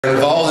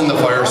Involved in the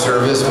fire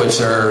service, which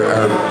are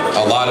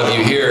a lot of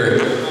you here,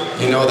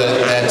 you know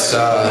that's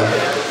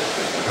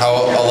how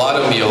a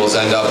lot of meals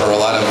end up, or a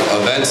lot of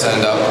events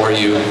end up, where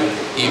you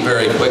eat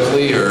very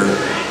quickly or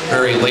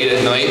very late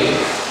at night.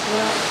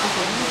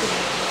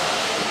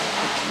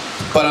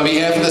 But on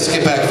behalf of the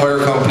Skip-Pack Fire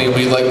Company,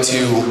 we'd like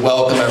to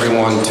welcome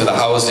everyone to the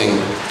housing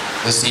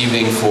this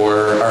evening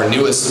for our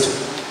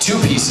newest two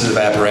pieces of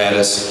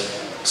apparatus,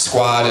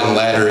 Squad and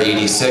Ladder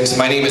 86.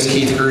 My name is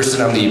Keith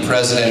Gersten. I'm the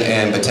President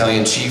and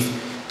Battalion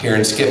Chief here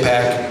in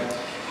Skip-Pack.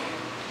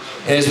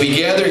 And as we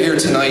gather here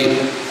tonight,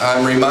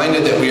 I'm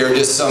reminded that we are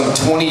just some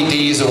 20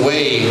 days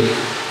away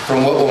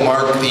from what will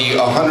mark the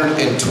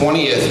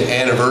 120th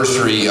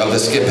anniversary of the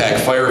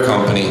Skip-Pack Fire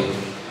Company.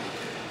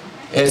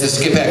 As the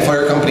Skip-Pack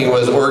Fire Company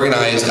was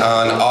organized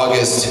on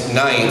August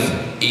 9th,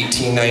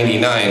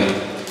 1899.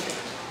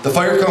 The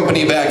fire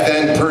company back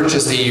then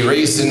purchased a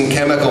racing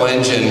chemical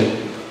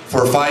engine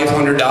for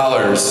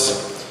 $500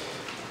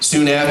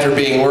 soon after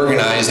being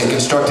organized, and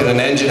constructed an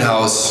engine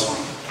house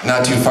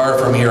not too far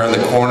from here on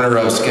the corner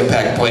of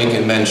Skip-Pack Pike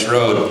and Mensch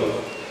Road.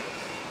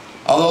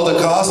 Although the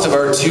cost of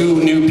our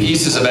two new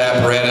pieces of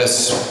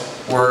apparatus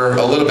were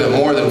a little bit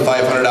more than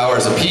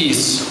 $500 a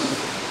piece,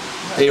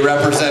 they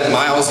represent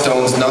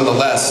milestones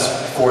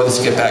nonetheless for the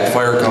Skip-Pack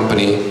Fire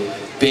Company,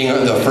 being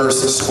the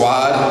first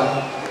squad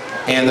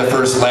and the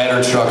first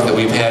ladder truck that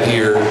we've had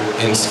here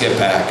in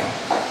Skip-Pack.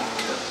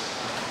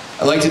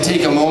 I'd like to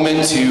take a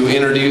moment to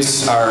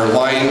introduce our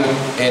line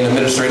and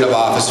administrative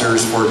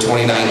officers for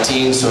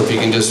 2019, so if you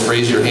can just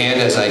raise your hand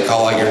as I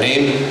call out your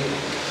name.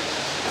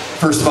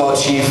 First of all,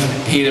 Chief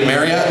Hayden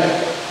Marriott,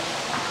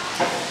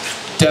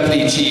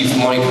 Deputy Chief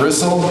Mike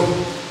Rissell,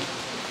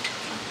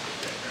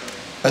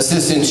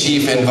 Assistant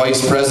Chief and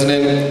Vice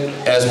President,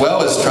 as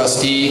well as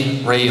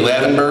Trustee Ray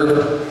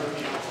Lavenberg,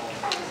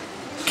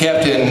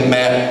 Captain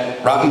Matt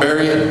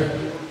Rottenberry,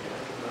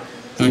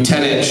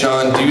 Lieutenant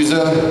Sean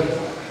Duza,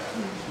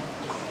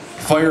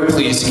 Fire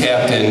Police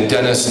Captain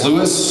Dennis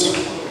Lewis,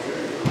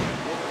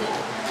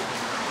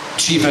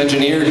 Chief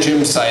Engineer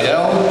Jim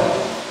Seidel,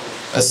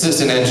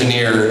 Assistant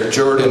Engineer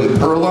Jordan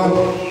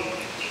Perla,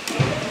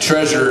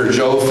 Treasurer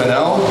Joe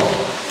Fennell,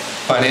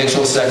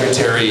 Financial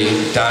Secretary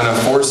Donna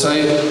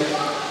Forsythe,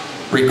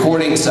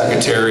 Recording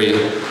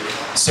Secretary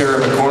Sarah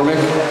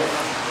McCormick,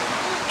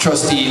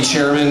 Trustee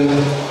Chairman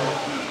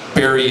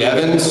Barry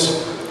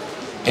Evans,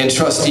 and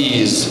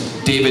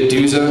Trustees David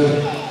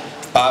Duza,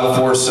 Bob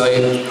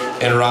Forsythe,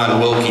 and Ron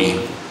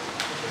Wilkie.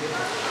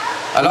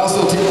 I'd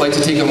also like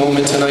to take a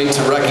moment tonight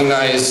to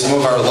recognize some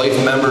of our life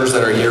members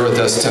that are here with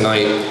us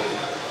tonight.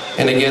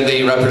 And again,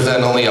 they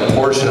represent only a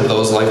portion of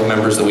those life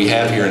members that we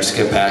have here in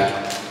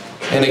Skip-Pack.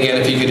 And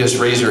again, if you could just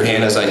raise your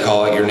hand as I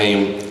call out your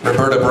name.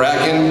 Roberta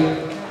Bracken,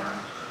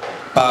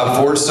 Bob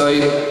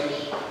Forsythe,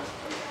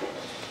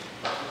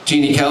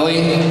 Jeannie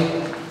Kelly,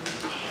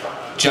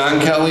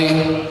 John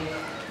Kelly,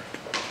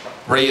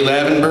 Ray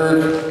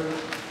Lavenberg,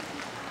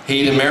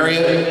 Hayden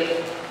Marriott,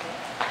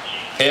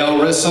 Al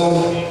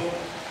Rissell,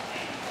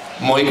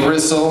 Mike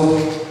Rissell,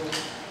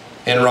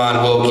 and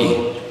Ron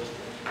Wilkie.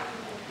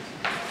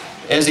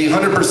 As a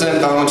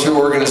 100% volunteer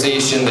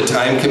organization, the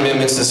time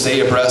commitments to stay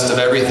abreast of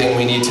everything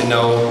we need to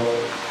know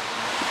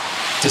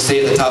to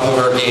stay at the top of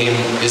our game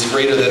is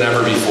greater than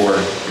ever before.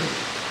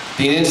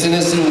 The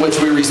incidents in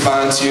which we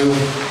respond to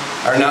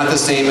are not the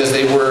same as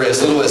they were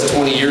as little as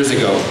 20 years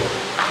ago,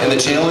 and the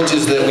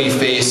challenges that we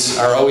face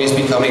are always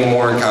becoming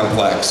more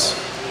complex.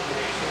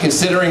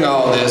 Considering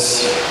all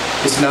this,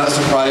 it's not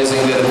surprising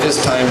that at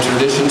this time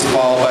traditions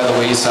fall by the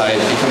wayside,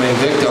 becoming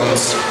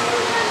victims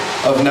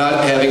of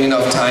not having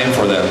enough time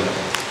for them.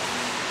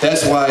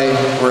 That's why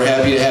we're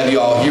happy to have you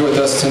all here with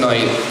us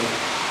tonight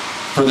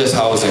for this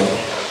housing.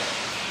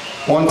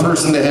 One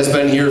person that has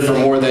been here for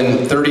more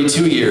than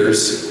 32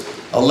 years,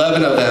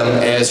 11 of them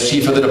as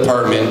Chief of the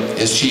Department,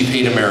 is Chief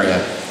Hayden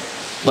Marriott.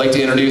 I'd like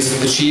to introduce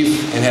the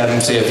Chief and have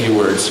him say a few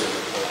words.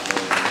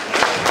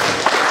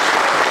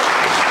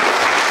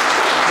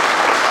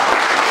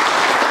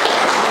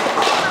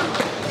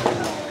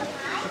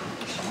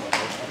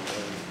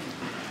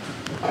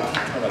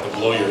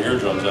 Blow your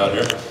eardrums out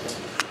here.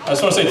 I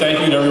just want to say thank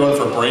you to everyone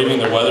for braving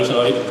the weather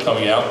tonight and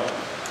coming out.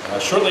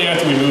 Shortly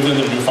after we moved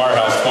into the new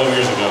firehouse 12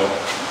 years ago,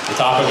 the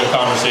topic of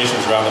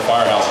conversations around the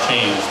firehouse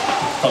changed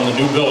from the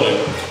new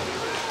building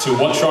to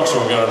what trucks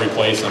were we going to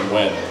replace and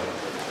when.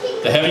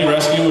 The heavy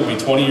rescue would be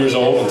 20 years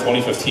old in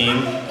 2015,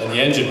 and the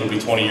engine would be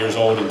 20 years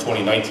old in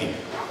 2019.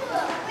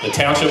 The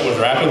township was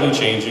rapidly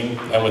changing,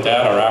 and with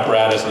that, our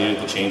apparatus needed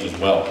to change as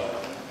well.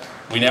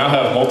 We now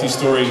have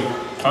multi-story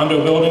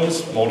condo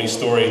buildings,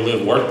 multi-story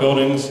live-work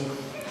buildings,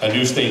 a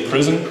new state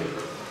prison,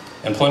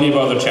 and plenty of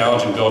other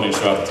challenging buildings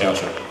throughout the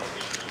township.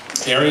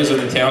 Areas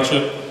of the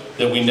township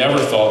that we never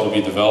thought would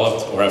be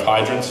developed or have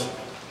hydrants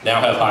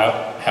now have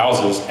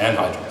houses and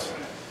hydrants.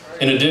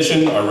 In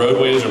addition, our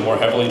roadways are more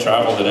heavily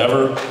traveled than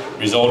ever,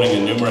 resulting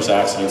in numerous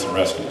accidents and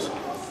rescues.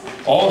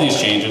 All of these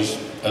changes,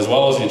 as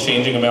well as the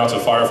changing amounts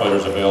of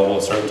firefighters available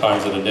at certain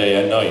times of the day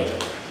and night,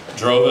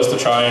 drove us to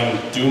try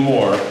and do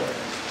more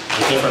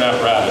with different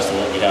apparatus than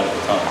what we had at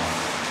the time.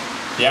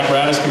 The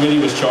apparatus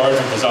committee was charged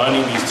with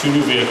designing these two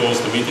new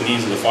vehicles to meet the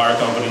needs of the fire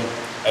company,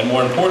 and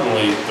more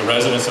importantly, the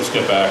residents of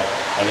Skippack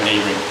and the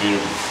neighboring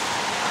communities.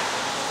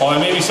 While I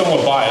may be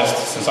somewhat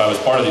biased, since I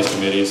was part of these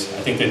committees,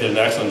 I think they did an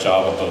excellent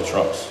job with both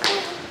trucks.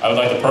 I would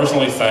like to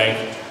personally thank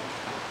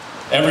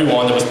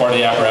everyone that was part of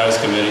the apparatus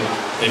committee.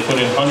 They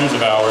put in hundreds of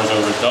hours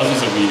over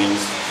dozens of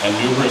meetings and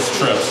numerous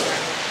trips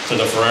to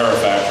the Ferrera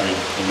factory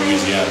in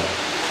Louisiana.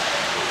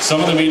 Some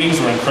of the meetings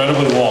were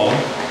incredibly long,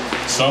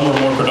 some were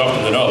more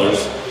productive than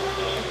others,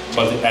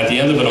 but at the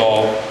end of it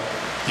all,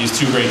 these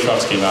two great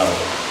trucks came out of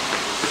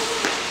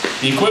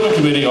it. The equipment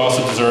committee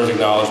also deserves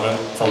acknowledgement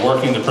for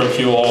working to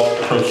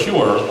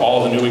procure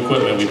all the new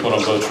equipment we put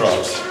on both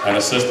trucks and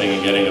assisting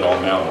in getting it all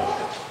mounted.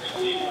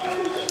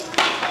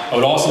 I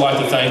would also like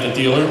to thank the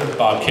dealer,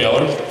 Bob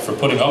Kaler, for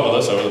putting up with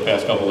us over the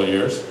past couple of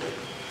years.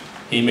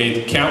 He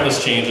made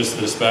countless changes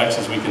to the specs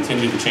as we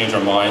continued to change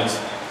our minds,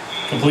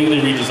 completely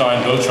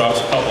redesigned both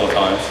trucks a couple of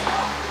times.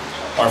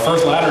 Our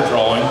first ladder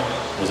drawing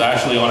was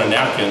actually on a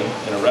napkin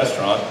in a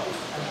restaurant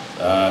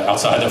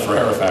outside the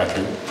Ferrera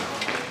factory.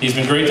 He's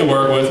been great to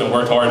work with and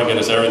worked hard to get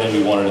us everything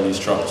we wanted in these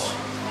trucks.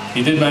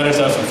 He did manage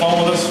to have some fun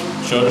with us,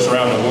 showed us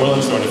around New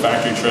Orleans during the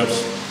factory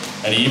trips,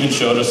 and he even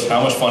showed us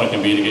how much fun it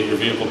can be to get your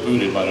vehicle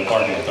booted by the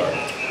parking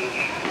authority.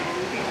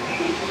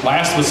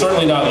 Last but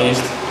certainly not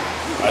least,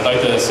 I'd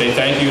like to say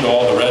thank you to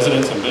all the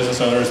residents and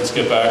business owners in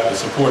Skippack that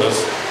support us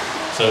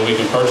so that we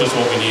can purchase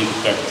what we need to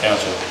protect the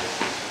township.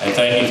 And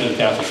thank you to the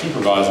township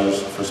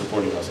supervisors for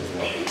supporting us as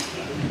well.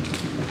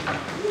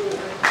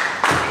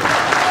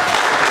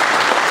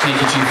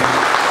 Thank you, Chief.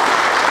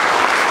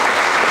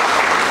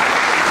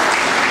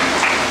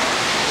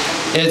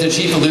 As the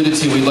Chief alluded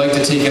to, we'd like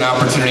to take an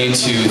opportunity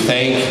to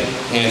thank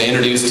and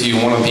introduce to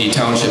you one of the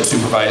township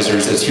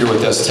supervisors that's here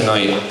with us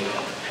tonight.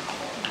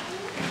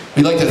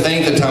 We'd like to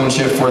thank the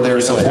township for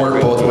their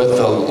support both with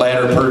the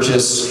ladder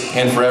purchase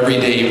and for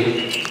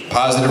everyday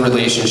positive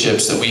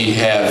relationships that we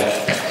have,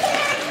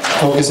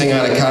 focusing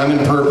on a common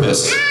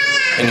purpose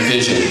and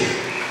vision.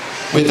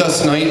 With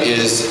us tonight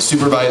is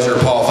Supervisor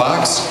Paul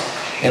Fox,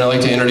 and I'd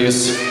like to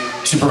introduce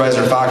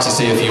Supervisor Fox to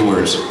say a few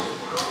words.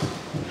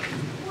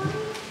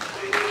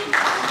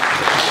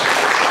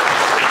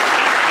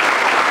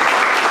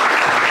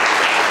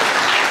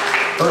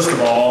 First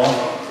of all,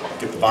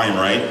 get the volume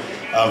right.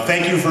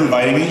 Thank you for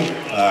inviting me.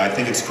 I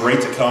think it's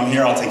great to come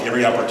here. I'll take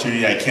every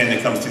opportunity I can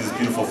to come to this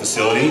beautiful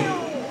facility.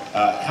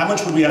 How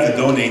much would we have to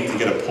donate to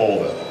get a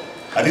pole though?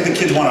 I think the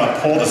kids want a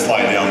pole to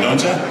slide down,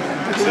 don't you?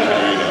 So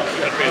there you go.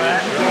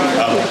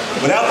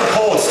 Without the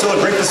pole, it's still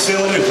a great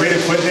facility with great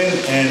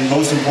equipment and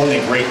most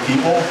importantly, great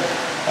people.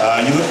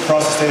 You look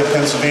across the state of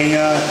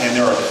Pennsylvania and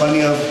there are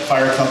plenty of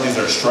fire companies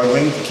that are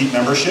struggling to keep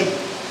membership.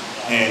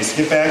 And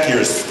Skippack here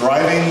is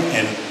thriving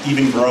and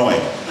even growing.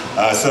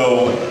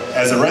 So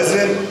as a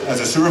resident, as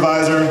a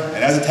supervisor,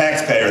 and as a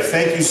taxpayer,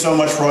 thank you so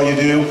much for all you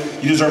do.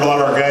 You deserve a lot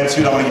of our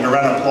gratitude. I want to give you a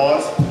round of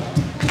applause.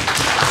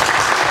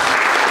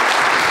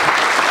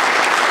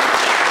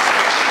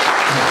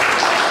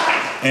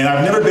 And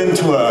I've never been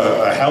to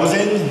a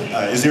housing.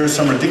 Is there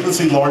some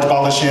ridiculously large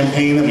bottle of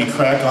champagne that we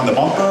crack on the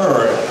bumper,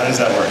 or how does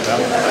that work?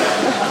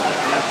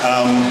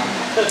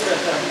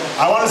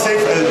 I want to say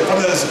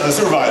from the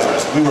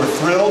supervisors, we were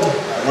thrilled.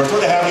 We're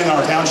thrilled to have you in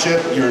our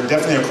township. You're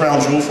definitely a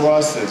crown jewel for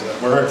us.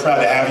 We're very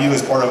proud to have you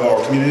as part of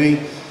our community.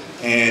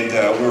 And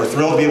we were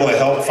thrilled to be able to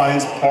help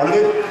finance part of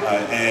it.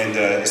 And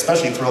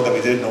especially thrilled that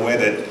we did it in a way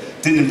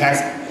that didn't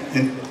impact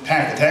the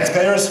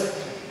taxpayers.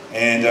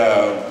 And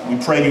we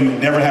pray you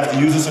never have to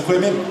use this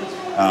equipment.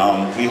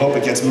 We hope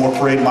it gets more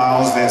parade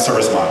miles than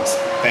service miles.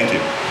 Thank you.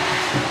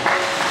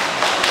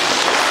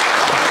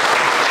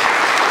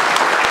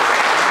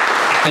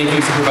 Thank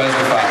you,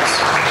 Supervisor Fox.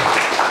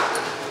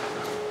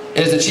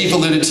 As the Chief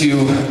alluded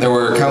to, there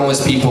were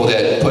countless people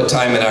that put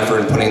time and effort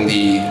in putting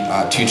the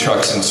two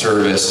trucks in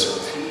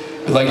service.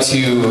 I'd like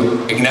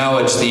to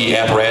acknowledge the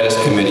apparatus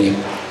committee.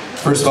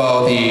 First of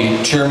all,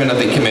 the chairman of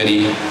the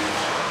committee,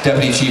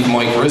 Deputy Chief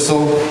Mike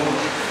Rissell.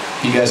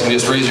 You guys can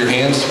just raise your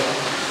hands.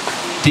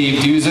 Dave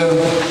Duza,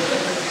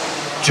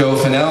 Joe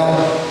Fennell,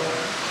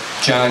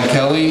 John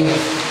Kelly,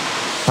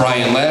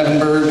 Brian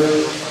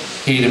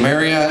Lavenberg, Hayden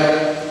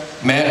Marriott,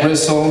 Matt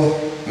Rissell,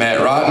 Matt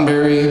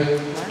Rottenberry,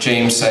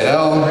 James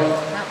Seidel,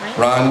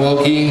 Ron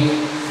Wilkie,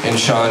 and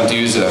Sean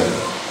Duza.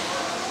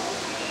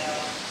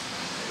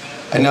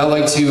 I'd now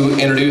like to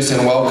introduce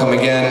and welcome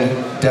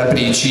again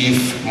Deputy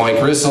Chief Mike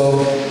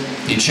Rissell,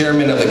 the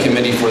chairman of the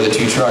committee for the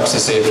two trucks, to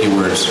say a few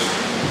words.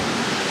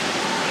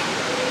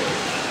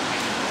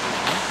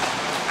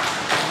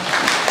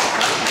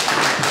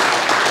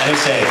 I didn't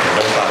say anything,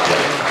 don't talk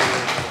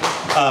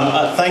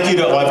yet. Thank you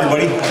to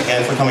everybody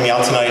again for coming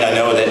out tonight. I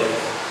know that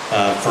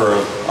for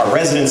our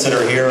residents that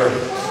are here,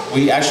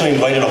 we actually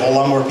invited a whole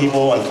lot more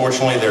people.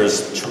 Unfortunately,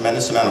 there's a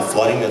tremendous amount of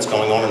flooding that's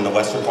going on in the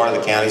western part of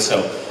the county,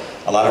 so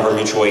a lot of our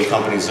mutual aid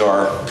companies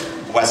are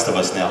west of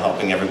us now,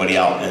 helping everybody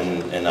out in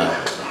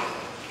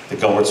the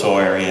Gilbertsville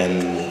area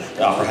and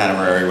the Upper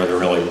Hanover area where they're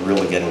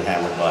really getting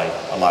hammered by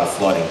a lot of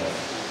flooding.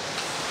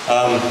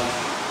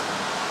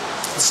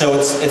 So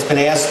it's been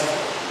asked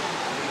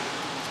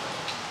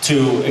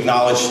to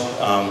acknowledge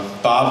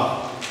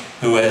Bob,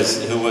 who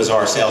was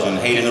our salesman.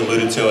 Hayden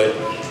alluded to it.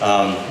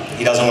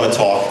 He doesn't want to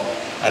talk.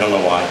 I don't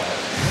know why.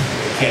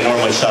 Can't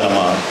normally shut him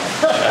up.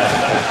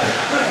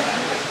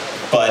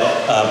 But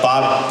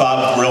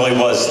Bob really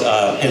was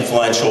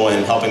influential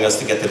in helping us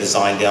to get the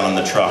design down on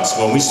the trucks.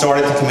 When we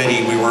started the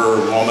committee, we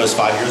were almost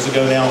 5 years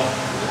ago now.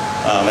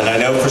 And I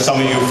know for some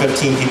of you,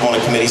 15 people on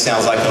a committee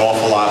sounds like an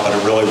awful lot, but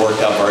it really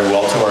worked out very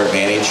well to our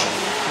advantage.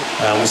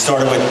 We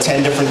started with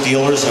 10 different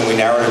dealers, and we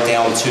narrowed it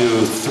down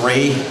to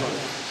 3.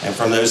 And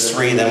from those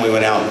 3, then we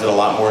went out and did a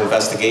lot more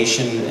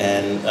investigation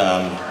and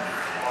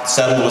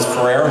settled with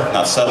Ferreira.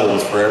 Not settled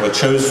with Ferreira, but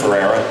chose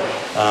Ferreira.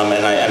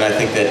 And I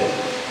think that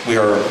we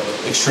are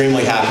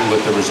extremely happy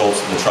with the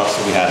results of the trucks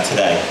that we have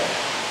today.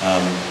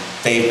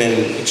 They've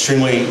been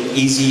extremely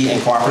easy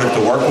and cooperative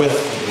to work with.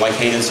 Like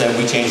Hayden said,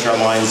 we changed our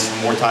minds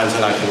more times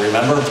than I can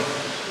remember.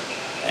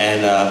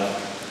 And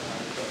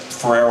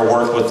Ferreira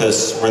worked with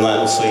us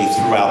relentlessly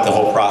throughout the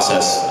whole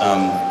process.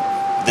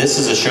 This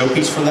is a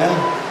showpiece for them.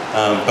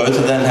 Both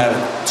of them have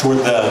toured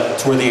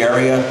the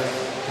area.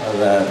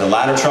 The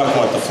ladder truck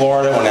went to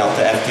Florida, went out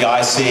to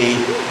FDIC.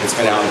 It's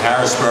been out in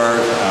Harrisburg.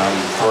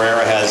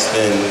 Ferreira has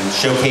been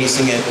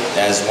showcasing it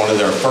as one of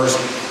their first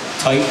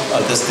type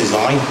of this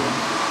design.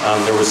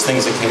 There was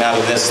things that came out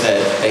of this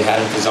that they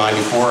hadn't designed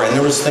before, and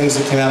there was things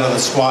that came out of the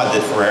squad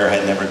that Ferreira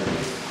had never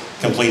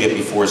completed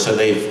before. So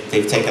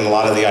they've taken a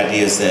lot of the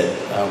ideas that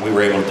we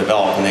were able to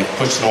develop, and they've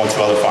pushed it on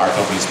to other fire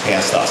companies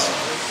past us.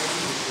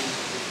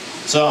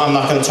 So I'm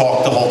not going to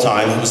talk the whole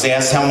time. It was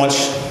asked how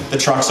much the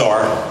trucks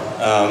are.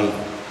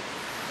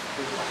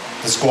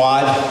 The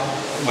squad,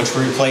 which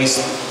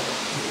replaced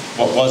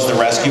what was the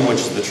rescue, which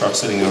is the truck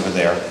sitting over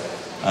there.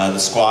 The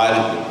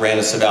squad ran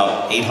us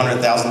about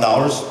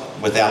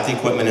 $800,000 without the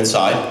equipment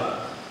inside.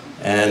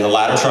 And the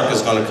ladder truck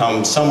is going to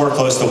come somewhere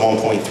close to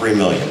 $1.3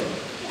 million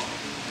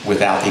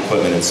without the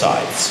equipment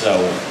inside. So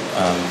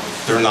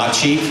they're not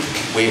cheap.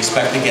 We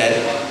expect to get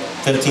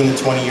 15 to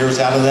 20 years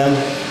out of them.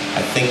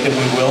 I think that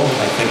we will.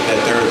 I think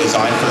that they're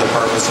designed for the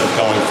purpose of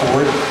going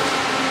forward.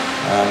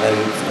 And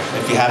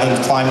if you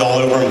haven't climbed all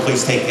over them,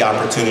 please take the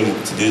opportunity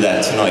to do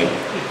that tonight.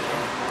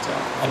 So,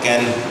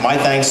 again, my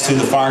thanks to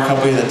the fire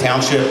company, the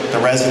township, the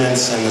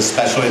residents, and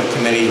especially the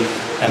committee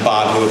and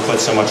Bob, who have put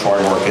so much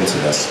hard work into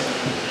this.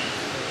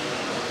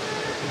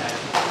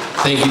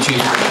 Thank you,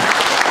 Chief.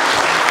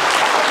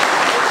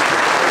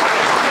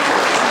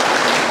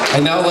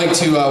 I'd now like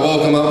to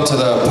welcome up to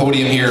the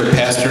podium here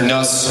Pastor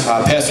Nuss.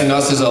 Pastor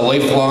Nuss is a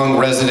lifelong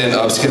resident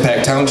of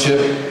Skippack Township,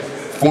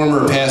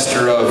 former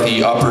pastor of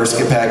the Upper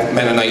Skippack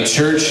Mennonite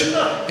Church,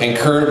 and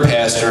current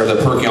pastor of the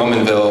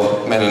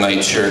Perkiomenville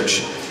Mennonite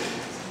Church.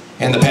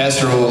 And the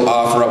pastor will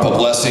offer up a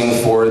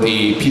blessing for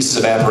the pieces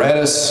of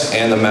apparatus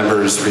and the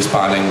members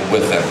responding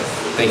with them.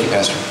 Thank you,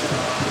 Pastor.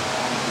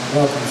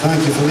 Welcome.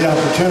 Thank you for the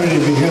opportunity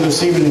to be here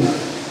this evening.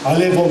 I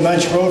lived on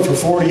Bench Road for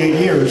 48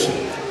 years.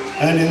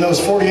 And in those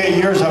 48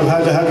 years, I've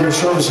had to have your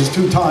services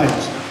 2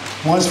 times.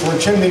 Once for a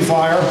chimney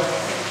fire,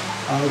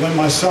 when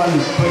my son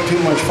put too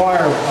much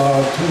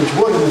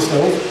wood in the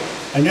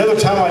stove. And the other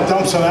time I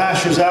dumped some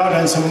ashes out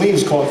and some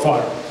leaves caught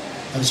fire.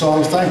 And so I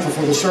was thankful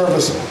for the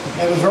service.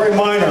 It was very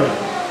minor,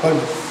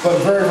 but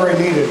very, very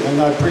needed.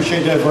 And I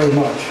appreciate that very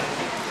much.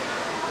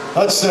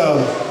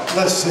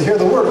 Let's hear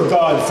the word of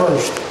God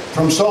first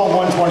from Psalm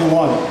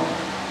 121.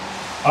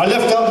 I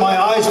lift up my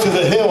eyes to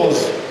the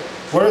hills.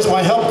 Where does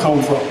my help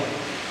come from?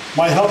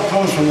 My help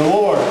comes from the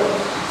Lord,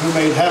 who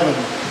made heaven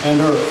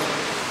and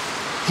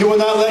earth. He will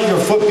not let your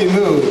foot be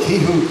moved. He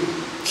who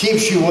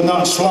keeps you will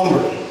not slumber.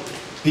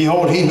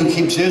 Behold, he who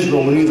keeps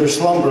Israel will neither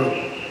slumber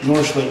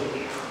nor sleep.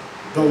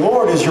 The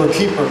Lord is your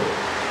keeper.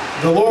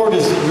 The Lord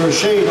is your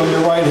shade on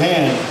your right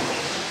hand.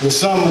 The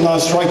sun will not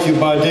strike you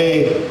by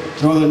day,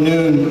 nor the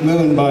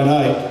moon by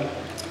night.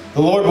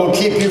 The Lord will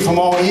keep you from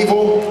all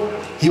evil.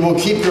 He will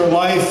keep your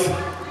life.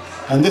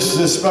 And this is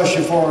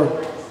especially for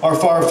our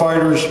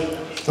firefighters.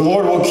 The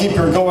Lord will keep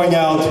your going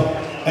out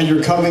and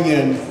your coming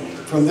in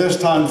from this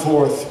time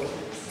forth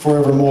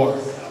forevermore.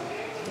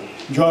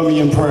 Join me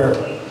in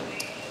prayer.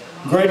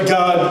 Great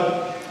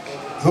God,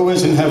 who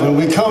is in heaven,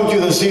 we come to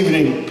you this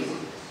evening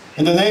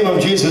in the name of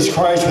Jesus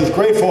Christ with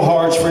grateful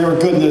hearts for your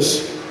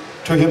goodness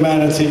to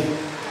humanity.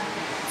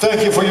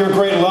 Thank you for your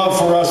great love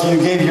for us, and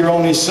you gave your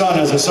only Son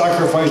as a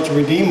sacrifice to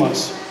redeem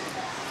us.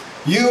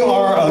 You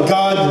are a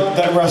God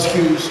that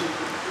rescues.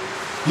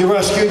 You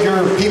rescued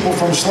your people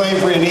from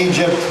slavery in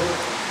Egypt.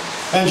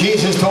 And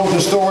Jesus told the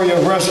story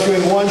of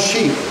rescuing one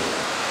sheep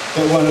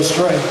that went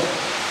astray.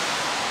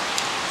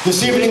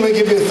 This evening we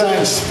give you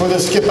thanks for the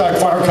Skippack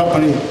Fire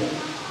Company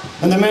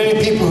and the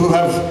many people who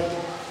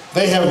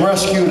they have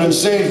rescued and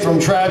saved from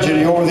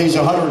tragedy over these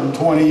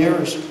 120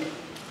 years.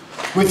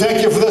 We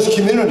thank you for this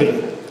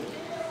community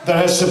that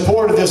has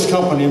supported this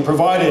company and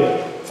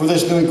provided for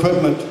this new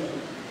equipment.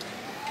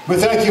 We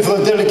thank you for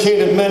the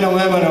dedicated men and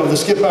women of the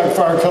Skippack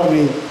Fire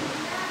Company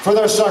for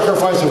their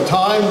sacrifice of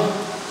time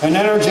and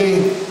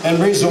energy and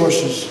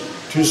resources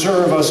to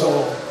serve us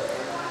all.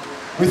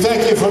 We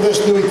thank you for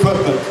this new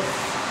equipment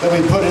that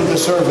we put into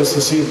service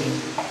this evening.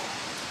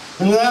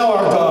 And now,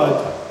 our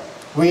God,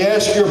 We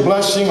ask your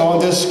blessing on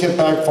this Skip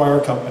Pack Fire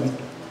Company.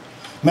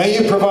 May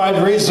you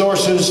provide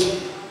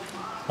resources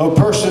of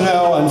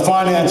personnel and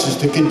finances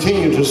to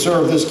continue to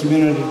serve this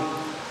community.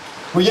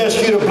 We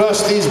ask you to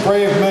bless these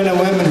brave men and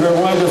women who are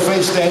willing to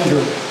face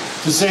danger,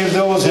 to save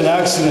those in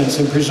accidents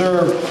and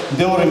preserve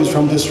buildings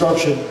from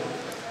destruction.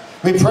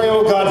 We pray,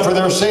 O God, for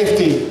their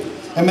safety,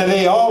 and may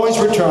they always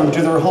return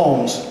to their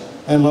homes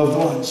and loved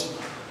ones.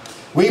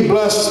 We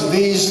bless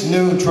these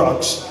new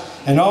trucks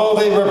and all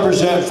they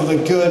represent for the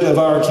good of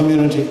our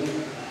community.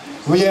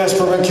 We ask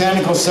for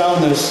mechanical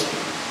soundness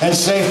and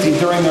safety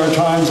during their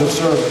times of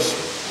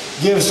service.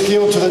 Give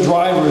skill to the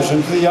drivers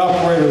and to the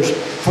operators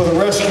for the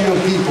rescue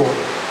of people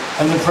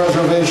and the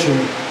preservation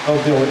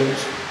of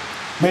buildings.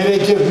 May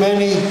they give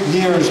many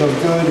years of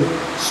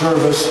good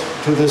service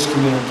to this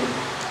community.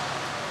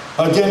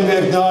 Again,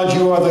 we acknowledge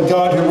you are the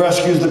God who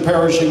rescues the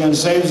perishing and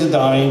saves the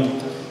dying.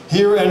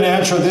 Hear and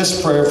answer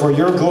this prayer for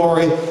your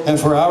glory and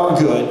for our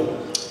good.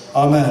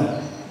 Amen.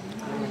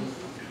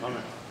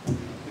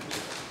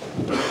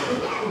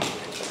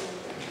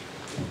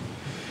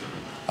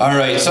 All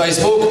right, so I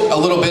spoke a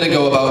little bit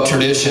ago about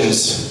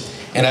traditions,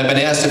 and I've been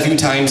asked a few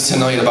times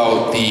tonight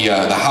about the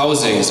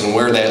housings and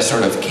where that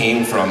sort of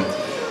came from.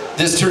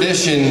 This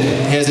tradition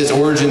has its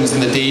origins in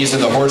the days of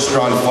the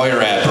horse-drawn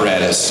fire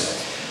apparatus.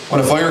 When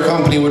a fire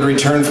company would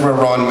return from a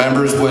run,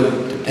 members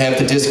would have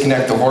to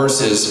disconnect the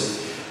horses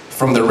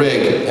from the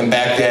rig and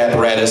back the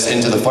apparatus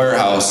into the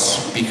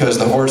firehouse because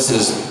the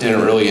horses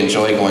didn't really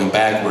enjoy going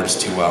backwards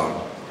too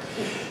well.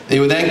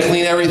 They would then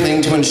clean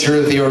everything to ensure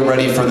that they were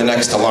ready for the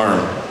next alarm.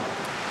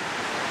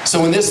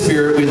 So in this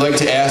spirit, we'd like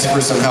to ask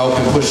for some help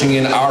in pushing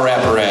in our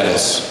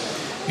apparatus.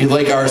 We'd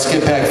like our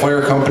Skip Pack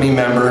Fire Company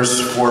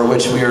members, for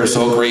which we are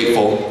so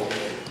grateful,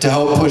 to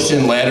help push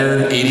in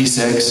Ladder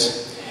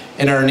 86,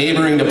 and our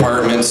neighboring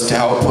departments to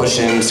help push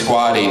in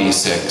Squad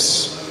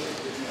 86.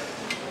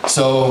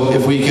 So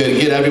if we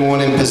could get everyone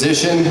in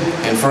position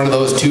in front of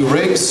those two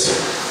rigs,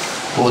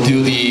 we'll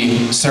do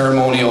the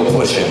ceremonial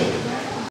push-in.